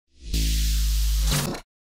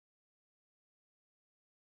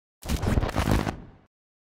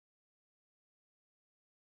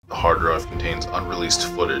The hard drive contains unreleased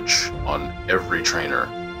footage on every trainer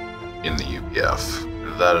in the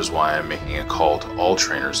UPF. That is why I'm making a call to all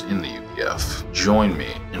trainers in the UPF. Join me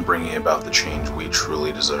in bringing about the change we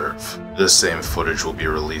truly deserve. This same footage will be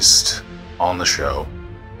released on the show,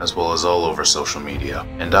 as well as all over social media.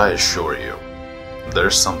 And I assure you,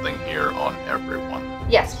 there's something here on everyone.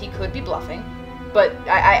 Yes, he could be bluffing, but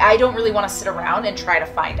I don't really want to sit around and try to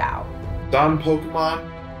find out. Don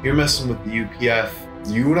Pokemon, you're messing with the UPF.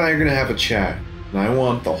 You and I are gonna have a chat, and I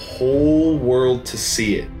want the whole world to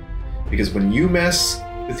see it. Because when you mess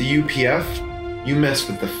with the UPF, you mess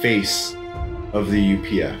with the face of the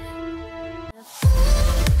UPF.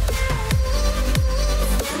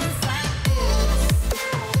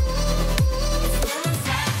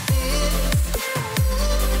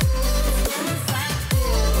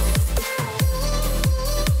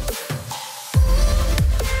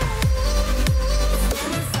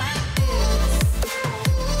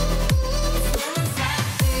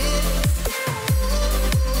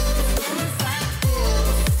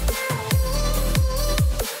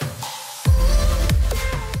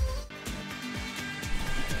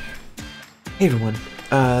 Hey everyone,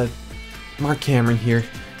 Mark Cameron here,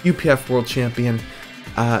 UPF World Champion.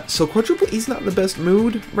 So Quadruple E's not in the best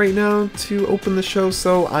mood right now to open the show,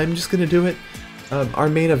 so I'm just gonna do it. Our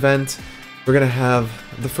main event, we're gonna have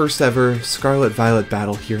the first ever Scarlet Violet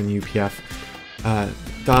battle here in the UPF.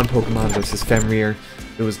 Don Pokemon versus Femrir.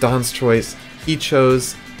 It was Don's choice. He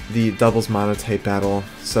chose the Doubles Monotype Battle,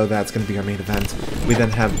 so that's gonna be our main event. We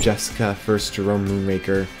then have Jessica versus Jerome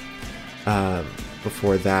Moonraker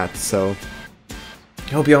before that, so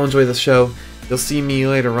I hope y'all enjoy the show. You'll see me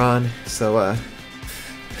later on, so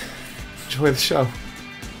enjoy the show.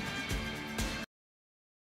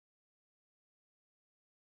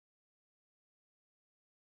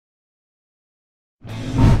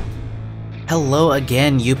 Hello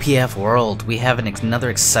again, UPF World. We have another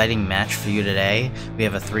exciting match for you today. We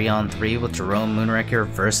have a 3-on-3 with Jerome Moonraker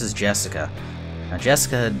versus Jessica. Now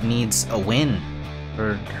Jessica needs a win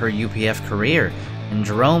for her UPF career, and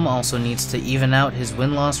Jerome also needs to even out his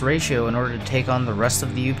win-loss ratio in order to take on the rest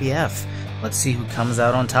of the UPF. Let's see who comes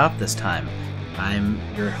out on top this time. I'm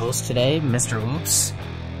your host today, Mr. Oops.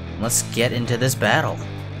 Let's get into this battle.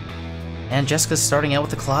 And Jessica's starting out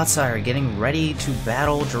with the Clodsire, getting ready to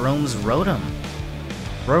battle Jerome's Rotom.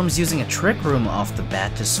 Jerome's using a Trick Room off the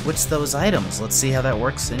bat to switch those items. Let's see how that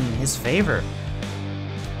works in his favor.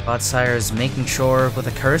 Clodsire is making sure with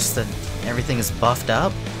a Curse that everything is buffed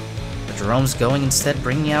up. But Jerome's going instead,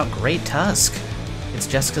 bringing out Great Tusk. It's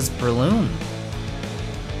Jessica's Breloom.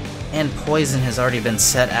 And Poison has already been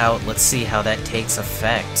set out. Let's see how that takes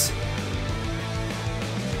effect.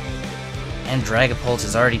 And Dragapult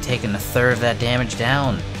has already taken a third of that damage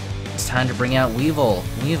down. It's time to bring out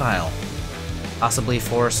Weavile. Possibly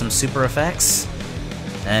for some super effects.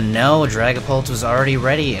 And no, Dragapult was already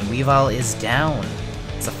ready and Weavile is down.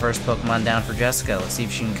 It's the first Pokemon down for Jessica. Let's see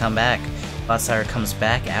if she can come back. Clodsire comes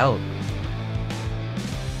back out.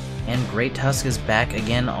 And Great Tusk is back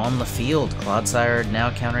again on the field. Clodsire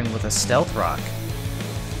now countering with a Stealth Rock.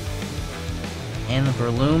 And the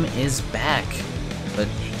Breloom is back, but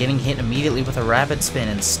getting hit immediately with a Rapid Spin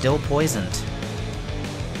and still poisoned.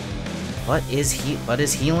 But is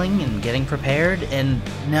healing and getting prepared, and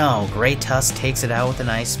no, Great Tusk takes it out with an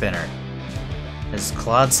Ice Spinner. As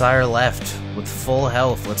Clodsire left with full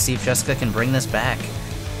health, let's see if Jessica can bring this back.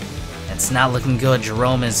 It's not looking good.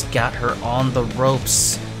 Jerome has got her on the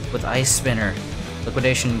ropes with Ice Spinner.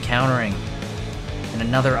 Liquidation countering. And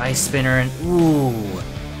another Ice Spinner, and ooh!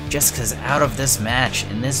 Jessica's out of this match,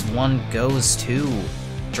 and this one goes to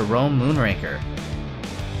Jerome Moonraker.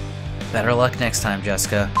 Better luck next time,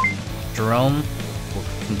 Jessica. Jerome will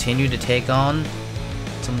continue to take on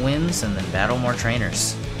some wins and then battle more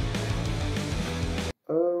trainers.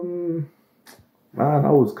 Man,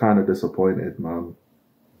 I was kind of disappointed, man.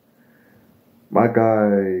 My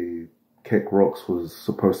guy, Kick Rocks, was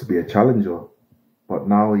supposed to be a challenger, but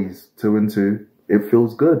now he's 2-2. It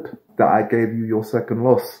feels good that I gave you your second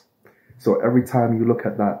loss. So every time you look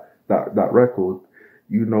at that record,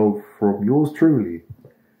 you know from yours truly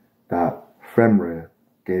that Femrir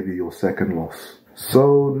gave you your second loss.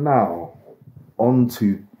 So now, on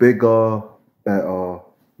to bigger, better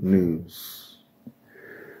news.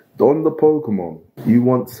 Don the Pokemon, you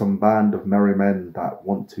want some band of merry men that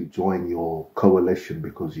want to join your coalition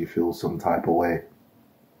because you feel some type of way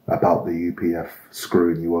about the UPF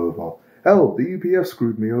screwing you over. Hell, the UPF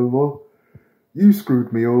screwed me over. You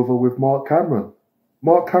screwed me over with Mark Cameron.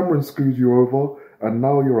 Mark Cameron screwed you over, and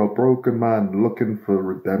now you're a broken man looking for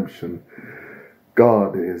redemption.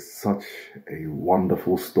 God, it is such a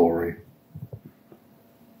wonderful story.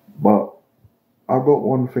 But I got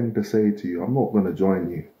one thing to say to you. I'm not going to join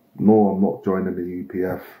you. No, I'm not joining the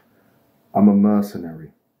UPF. I'm a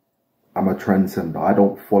mercenary. I'm a trendsetter. I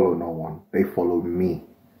don't follow no one. They follow me.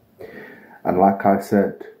 And like I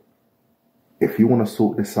said, if you want to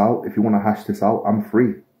sort this out, if you want to hash this out, I'm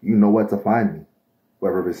free. You know where to find me.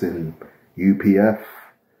 Whether it's in UPF,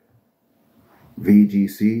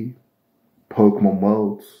 VGC, Pokemon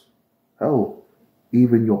Worlds, hell,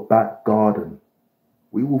 even your back garden.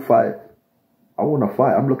 We will fight. I want to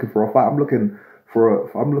fight. I'm looking for a fight. I'm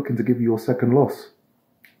looking to give you your second loss.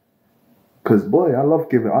 Cause boy, I love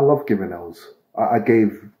giving L's. I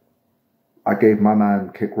gave my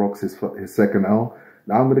man Kick Rocks his second L.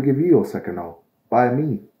 Now I'm gonna give you your second L. By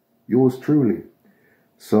me, yours truly.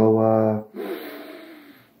 So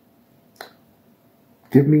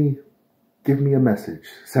give me a message,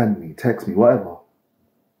 send me, text me, whatever.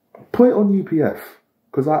 Put it on UPF,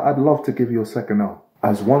 cause I'd love to give you a second L.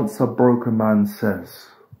 As once a broken man says,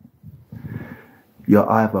 you're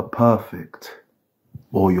either perfect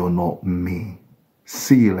or you're not me.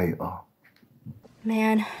 See you later.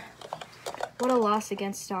 Man, what a loss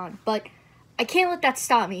against Dawn. But I can't let that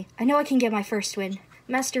stop me. I know I can get my first win.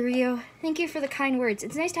 Master Rio, thank you for the kind words.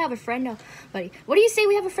 It's nice to have a friend now, buddy. What do you say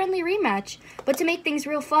we have a friendly rematch? But to make things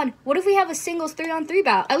real fun, what if we have a singles 3-on-3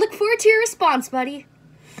 bout? I look forward to your response, buddy.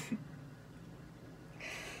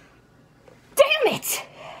 Damn it!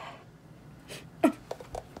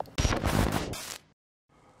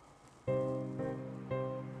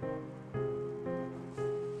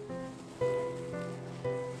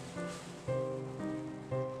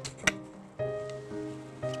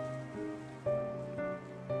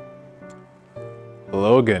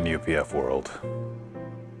 Hello again, UPF World.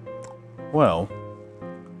 Well,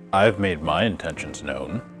 I've made my intentions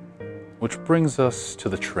known, which brings us to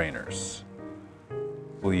the trainers.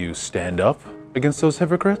 Will you stand up against those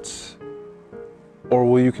hypocrites? Or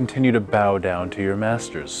will you continue to bow down to your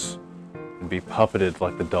masters and be puppeted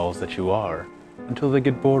like the dolls that you are until they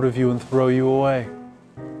get bored of you and throw you away?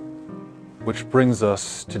 Which brings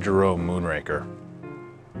us to Jerome Moonraker.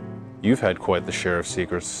 You've had quite the share of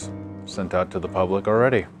secrets sent out to the public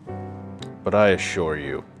already, but I assure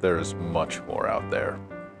you there is much more out there.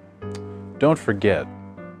 Don't forget,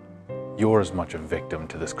 you're as much a victim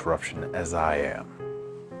to this corruption as I am.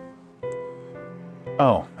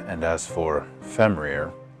 Oh, and as for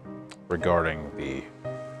Femrir, regarding the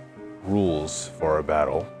rules for a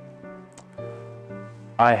battle,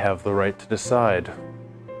 I have the right to decide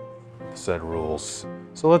said rules,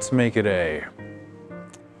 so let's make it a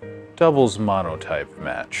Doubles Monotype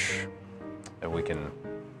match, and we can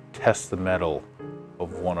test the mettle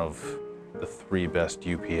of one of the 3 best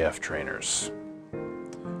UPF trainers.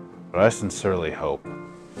 But I sincerely hope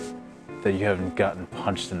that you haven't gotten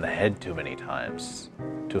punched in the head too many times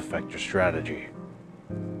to affect your strategy.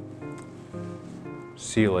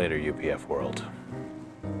 See you later, UPF World.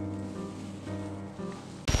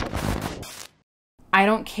 I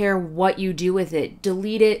don't care what you do with it.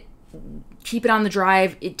 Delete it, keep it on the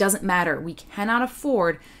drive. It doesn't matter. We cannot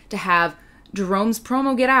afford to have Jerome's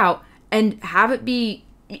promo get out and have it be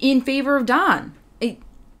in favor of Don.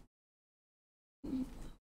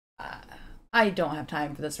 I don't have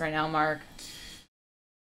time for this right now, Mark.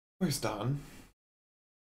 Where's Don?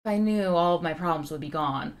 If I knew, all of my problems would be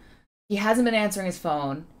gone. He hasn't been answering his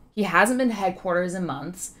phone. He hasn't been to headquarters in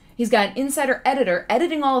months. He's got an insider editor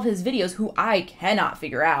editing all of his videos who I cannot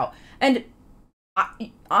figure out. And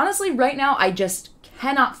honestly, right now, I just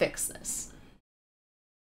cannot fix this.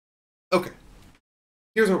 Okay.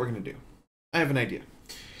 Here's what we're going to do. I have an idea.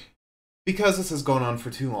 Because this has gone on for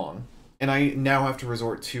too long, and I now have to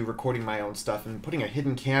resort to recording my own stuff and putting a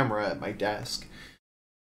hidden camera at my desk,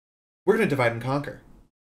 we're going to divide and conquer.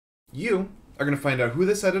 You are going to find out who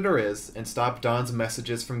this editor is and stop Don's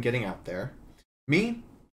messages from getting out there. Me,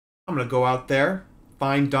 I'm going to go out there,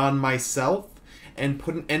 find Don myself, and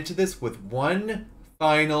put an end to this with one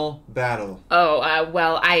final battle. Oh,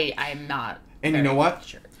 well, I'm not. And you know what?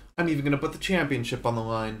 Sure. I'm even going to put the championship on the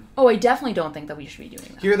line. Oh, I definitely don't think that we should be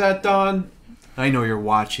doing that. Hear that, Don? I know you're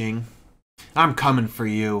watching. I'm coming for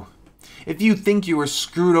you. If you think you were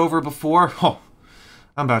screwed over before, oh,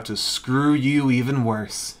 I'm about to screw you even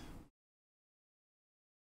worse.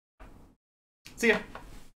 See ya.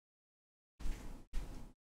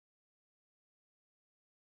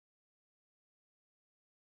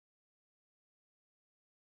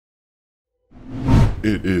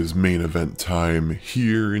 It is main event time.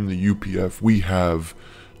 Here in the UPF, we have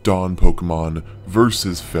Dawn Pokemon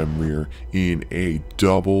versus Femrir in a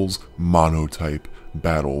doubles monotype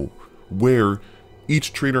battle, where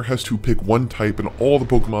Each trainer has to pick one type, and all the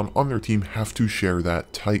Pokemon on their team have to share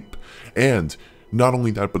that type. And not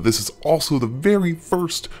only that, but this is also the very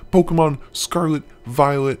first Pokemon Scarlet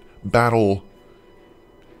Violet battle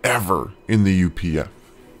ever in the UPF.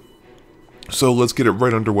 So let's get it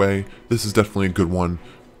right underway. This is definitely a good one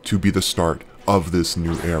to be the start of this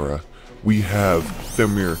new era. We have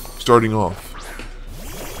Femrir starting off,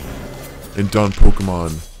 and Dawn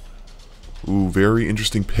Pokemon. Ooh, very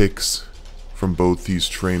interesting picks from both these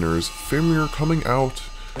trainers. Femrir coming out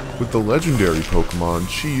with the legendary Pokemon,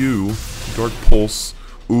 Chi-Yu, Dark Pulse,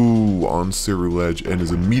 on Ceruledge, and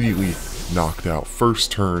is immediately knocked out.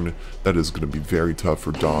 First turn, that is going to be very tough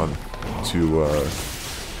for Dawn to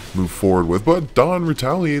move forward with. But Dawn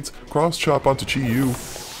retaliates, Cross Chop onto Chi-Yu,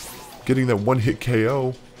 getting that one-hit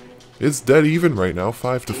KO. It's dead even right now,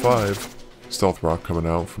 5-5. Stealth Rock coming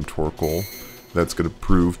out from Torkoal. That's going to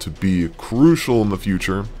prove to be crucial in the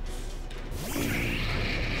future.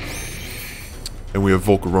 And we have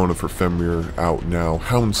Volcarona for Femrir out now.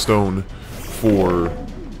 Houndstone for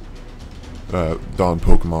Dawn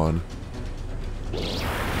Pokemon.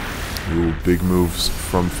 Ooh, big moves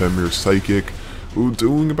from Femrir. Psychic. Ooh,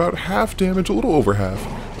 doing about half damage, a little over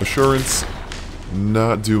half. Assurance,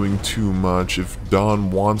 not doing too much. If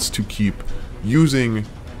Dawn wants to keep using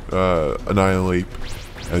Annihilate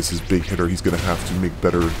as his big hitter, he's going to have to make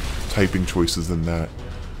better typing choices than that.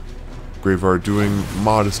 Graveard doing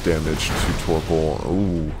modest damage to Torkoal.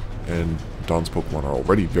 Ooh, and Dawn's Pokemon are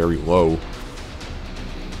already very low.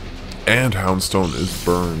 And Houndstone is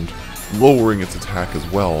burned, lowering its attack as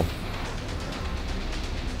well.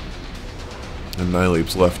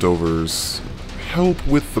 Annihilate's leftovers help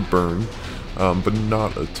with the burn, but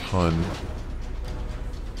not a ton.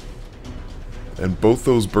 And both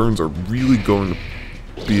those burns are really going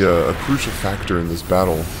to be a crucial factor in this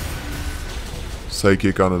battle.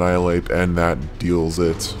 Psychic on Annihilate, and that deals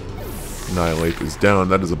it. Annihilate is down.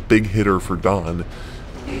 That is a big hitter for Dawn.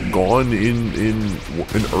 Gone in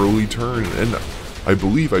an early turn, and I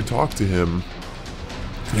believe I talked to him.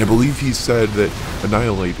 I believe he said that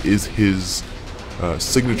Annihilate is his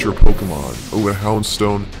signature Pokemon. Oh, and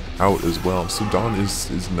Houndstone out as well. So Dawn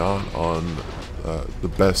is not on the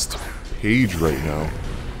best page right now.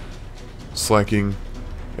 Slacking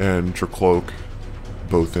and Dracloak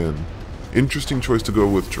both in. Interesting choice to go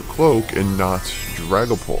with Dracloak and not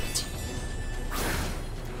Dragapult.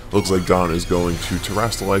 Looks like Dawn is going to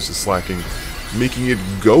Terrastalize the Slacking, making it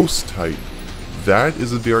Ghost type. That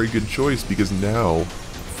is a very good choice because now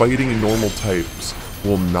fighting normal types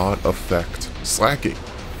will not affect Slacking.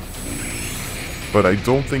 But I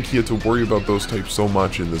don't think he had to worry about those types so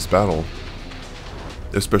much in this battle,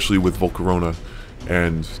 especially with Volcarona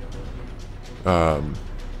and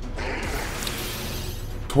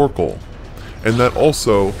Torkoal. And that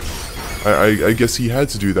also, I guess he had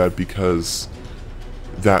to do that because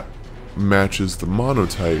that matches the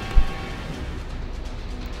monotype.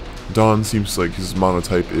 Dawn seems like his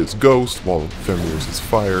monotype is Ghost, while Femrir's is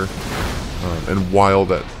Fire. And while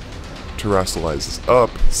that Terrastalizes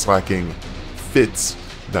up, Slacking fits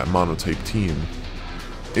that monotype team.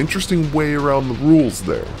 Interesting way around the rules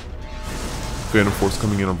there. Phantom Force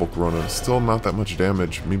coming in on Volcarona. Still not that much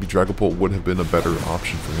damage. Maybe Dragapult would have been a better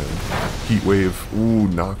option for him. Heat Wave,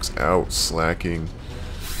 knocks out Slacking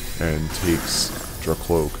and takes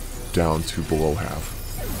Dracloak down to below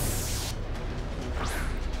half.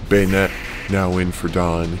 Bayonet now in for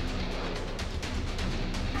Dawn.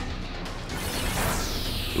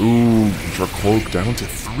 Dracloak down to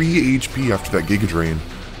 3 HP after that Giga Drain.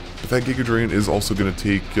 But that Giga Drain is also going to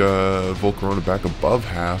take Volcarona back above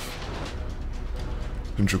half.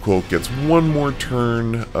 And Dracloak gets one more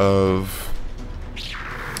turn of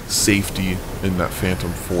safety in that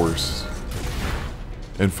Phantom Force.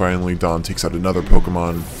 And finally, Dawn takes out another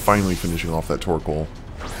Pokemon, finally finishing off that Torkoal.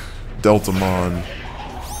 Deltamon,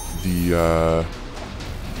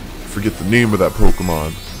 forget the name of that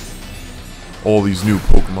Pokemon. All these new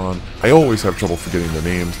Pokemon. I always have trouble forgetting the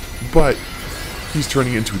names, but he's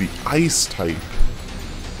turning into the Ice type.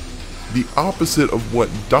 The opposite of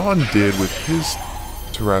what Dawn did with his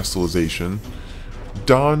Terrastalization.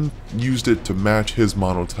 Dawn used it to match his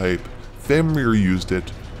monotype. Femrir used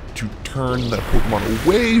it to turn that Pokemon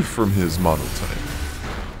away from his monotype.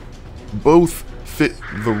 Both fit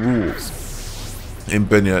the rules. And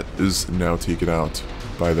Benet is now taken out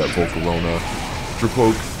by that Volcarona.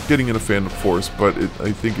 Dracloak getting in a Phantom Force, but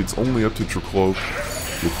I think it's only up to Dracloak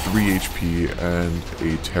with 3 HP, and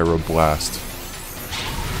a Terra Blast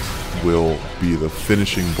will be the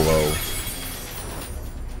finishing blow.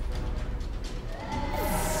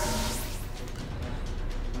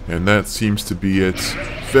 And that seems to be it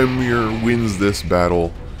Femrir wins this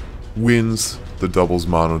battle, wins the doubles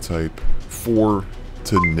monotype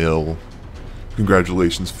 4-0.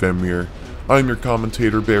 Congratulations, Femrir. I'm your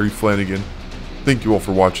commentator, Barry Flanagan. Thank you all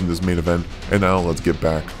for watching this main event, and now let's get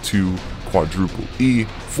back to Quadruple E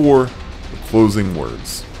for the closing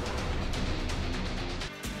words.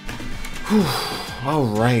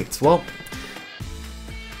 Alright, well,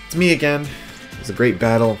 it's me again. It was a great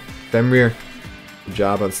battle. Femrir, good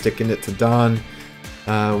job on sticking it to Dawn.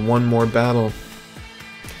 One more battle.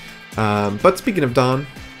 But speaking of Dawn,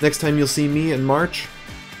 next time you'll see me in March,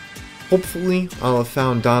 hopefully I'll have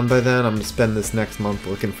found Dawn by then. I'm going to spend this next month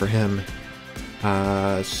looking for him.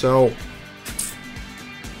 So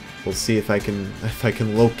we'll see if I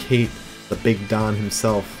can locate the big Don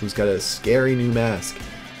himself, who's got a scary new mask.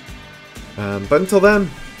 But until then,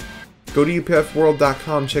 go to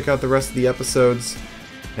upfworld.com, check out the rest of the episodes,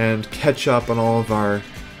 and catch up on all of our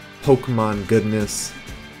Pokemon goodness.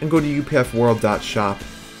 And go to upfworld.shop.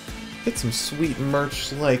 Get some sweet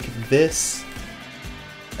merch like this,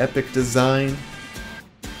 epic design,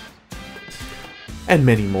 and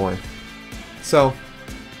many more. So,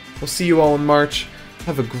 we'll see you all in March.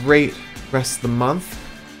 Have a great rest of the month.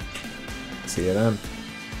 See you then.